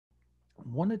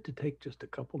wanted to take just a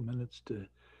couple minutes to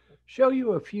show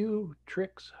you a few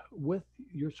tricks with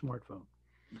your smartphone.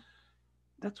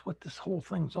 That's what this whole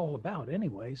thing's all about,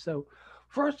 anyway. So,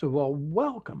 first of all,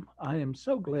 welcome. I am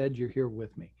so glad you're here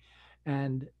with me.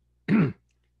 And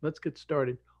let's get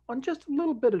started on just a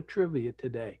little bit of trivia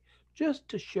today, just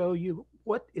to show you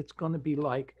what it's going to be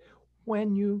like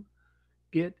when you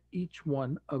get each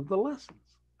one of the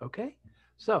lessons. Okay?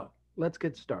 So, let's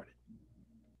get started.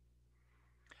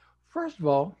 First of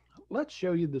all, let's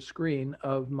show you the screen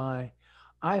of my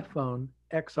iPhone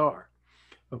XR.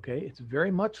 Okay, it's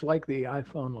very much like the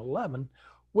iPhone 11,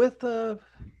 with the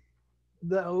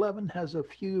 11 has a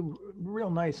few real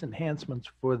nice enhancements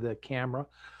for the camera,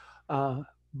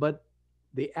 but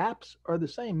the apps are the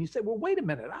same. You say, well, wait a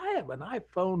minute, I have an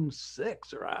iPhone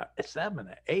 6 or a 7,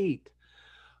 or 8,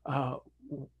 uh,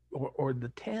 or the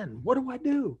 10. What do I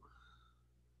do?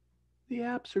 The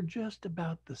apps are just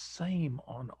about the same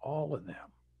on all of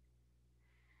them.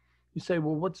 You say,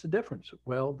 well, what's the difference?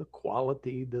 Well, the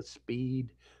quality, the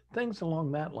speed, things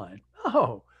along that line.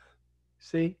 Oh,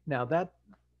 see, now that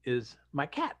is my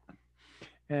cat,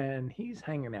 and he's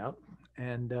hanging out,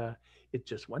 and it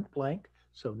just went blank.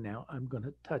 So now I'm going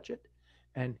to touch it,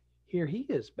 and here he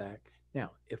is back.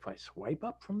 Now, if I swipe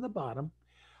up from the bottom,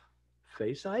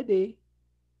 Face ID,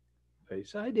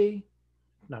 Face ID,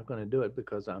 not going to do it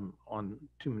because I'm on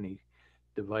too many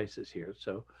devices here.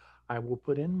 So I will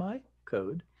put in my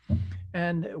code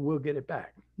and we'll get it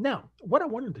back. Now, what I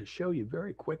wanted to show you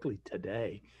very quickly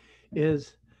today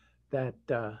is that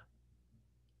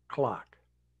clock.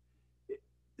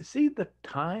 See the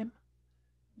time?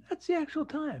 That's the actual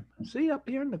time. See up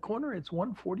here in the corner, it's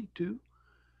 1:42,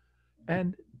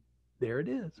 and there it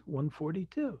is,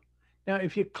 1:42. Now,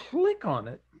 if you click on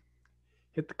it,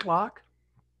 hit the clock,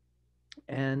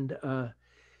 and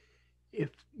if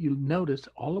you notice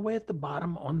all the way at the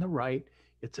bottom on the right,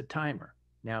 it's a timer.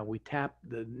 Now we tap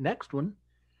the next one,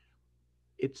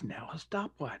 it's now a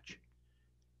stopwatch.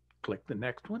 Click the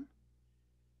next one,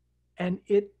 and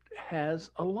it has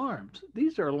alarms.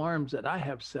 These are alarms that I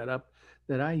have set up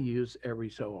that I use every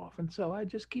so often, so I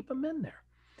just keep them in there.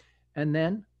 And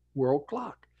then world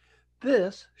clock.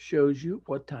 This shows you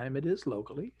what time it is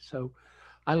locally. So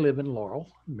I live in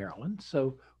Laurel, Maryland,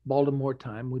 so Baltimore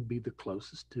time would be the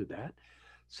closest to that.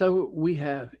 So we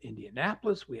have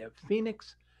Indianapolis, we have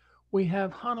Phoenix, we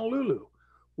have Honolulu,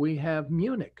 we have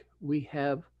Munich, we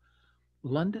have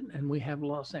London, and we have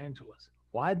Los Angeles.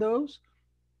 Why those?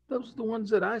 Those are the ones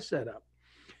that I set up.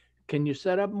 Can you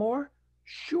set up more?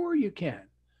 Sure, you can.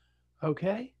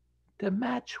 Okay. To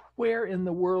match where in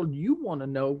the world you want to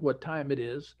know what time it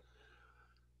is.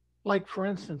 Like, for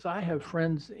instance, I have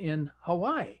friends in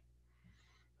Hawaii.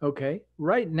 Okay.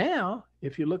 Right now,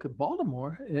 if you look at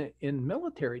Baltimore in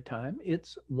military time,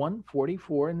 it's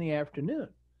 1:44 in the afternoon.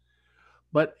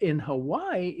 But in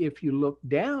Hawaii, if you look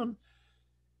down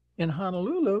in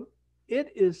Honolulu,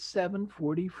 it is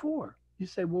 7:44. You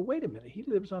say, well, wait a minute. He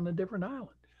lives on a different island.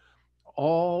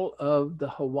 All of the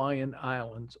Hawaiian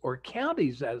islands, or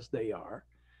counties as they are,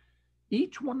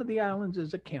 each one of the islands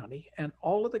is a county, and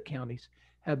all of the counties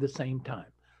have the same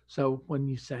time. So when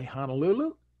you say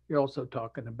Honolulu, you're also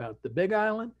talking about the Big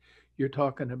Island. You're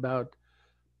talking about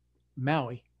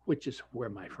Maui, which is where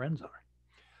my friends are.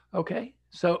 Okay,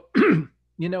 so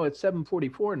it's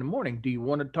 7:44 in the morning. Do you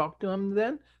want to talk to them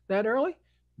then that early?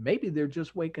 Maybe they're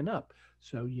just waking up.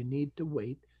 So you need to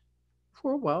wait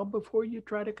for a while before you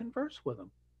try to converse with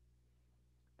them.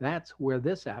 That's where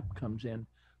this app comes in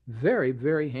very,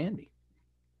 very handy.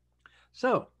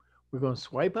 So we're going to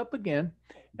swipe up again.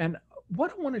 And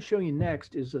what I want to show you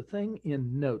next is a thing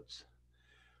in notes.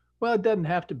 Well, it doesn't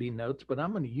have to be notes, but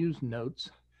I'm going to use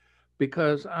notes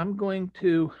because I'm going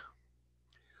to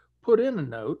put in a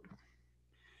note.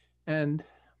 And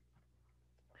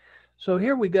so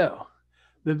here we go.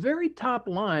 The very top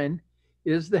line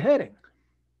is the heading.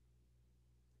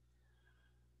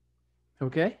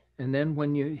 Okay. And then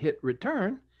when you hit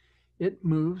return, it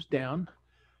moves down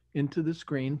into the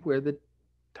screen where the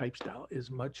type style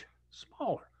is much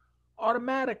smaller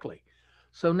automatically.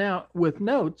 So now with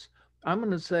notes, I'm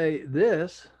going to say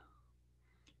this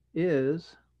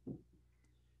is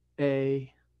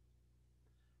a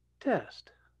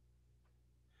test.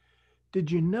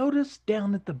 Did you notice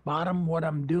down at the bottom what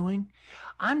I'm doing?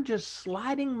 I'm just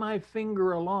sliding my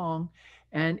finger along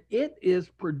and it is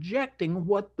projecting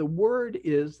what the word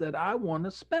is that I want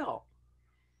to spell.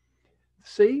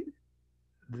 See,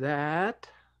 that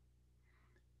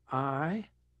I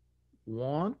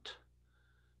want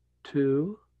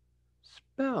to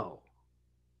spell.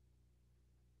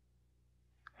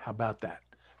 How about that?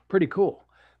 Pretty cool.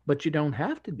 But you don't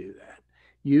have to do that.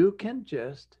 You can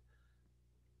just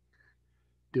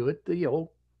do it the old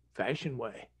fashioned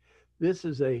way. This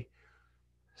is a,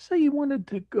 say you wanted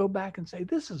to go back and say,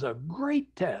 this is a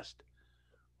great test.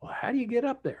 Well, how do you get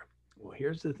up there? Well,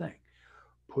 here's the thing.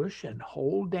 Push and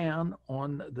hold down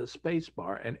on the space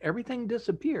bar and everything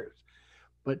disappears.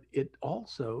 But it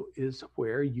also is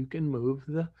where you can move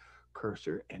the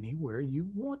cursor anywhere you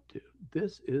want to.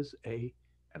 This is a,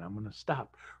 and I'm going to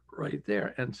stop right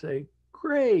there and say,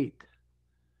 great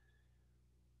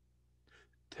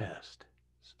test.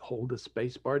 Hold the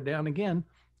space bar down again.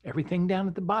 Everything down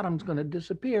at the bottom is going to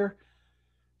disappear.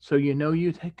 So you know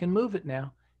you can move it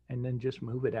now, and then just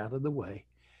move it out of the way.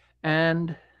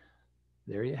 And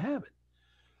there you have it.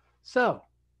 So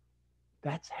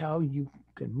that's how you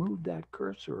can move that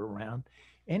cursor around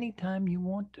anytime you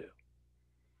want to.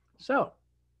 So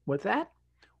with that,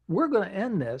 we're going to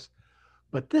end this,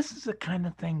 but this is the kind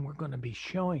of thing we're going to be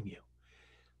showing you.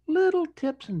 Little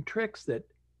tips and tricks that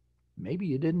maybe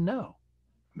you didn't know.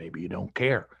 Maybe you don't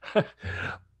care.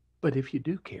 But if you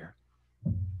do care,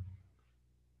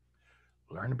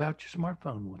 learn about your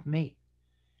smartphone with me.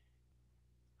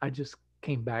 I just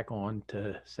came back on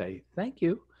to say thank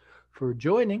you for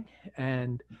joining,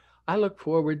 and I look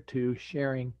forward to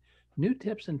sharing new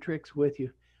tips and tricks with you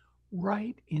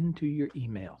right into your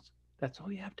emails. That's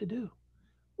all you have to do.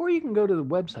 Or you can go to the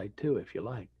website too if you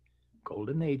like.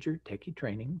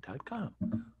 GoldenAgerTechieTraining.com.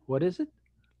 What is it?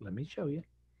 Let me show you.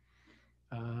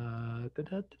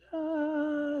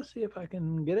 See if I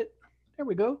can get it. There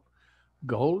we go.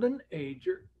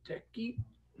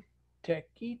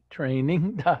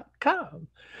 GoldenAgerTechieTraining.com.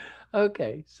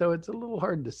 Okay, so it's a little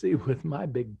hard to see with my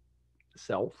big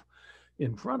self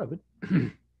in front of it,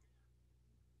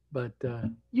 but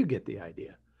you get the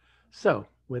idea. So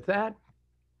with that,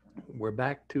 we're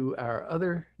back to our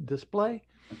other display,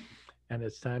 and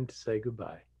it's time to say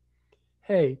goodbye.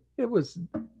 Hey, it was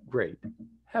great.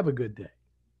 Have a good day.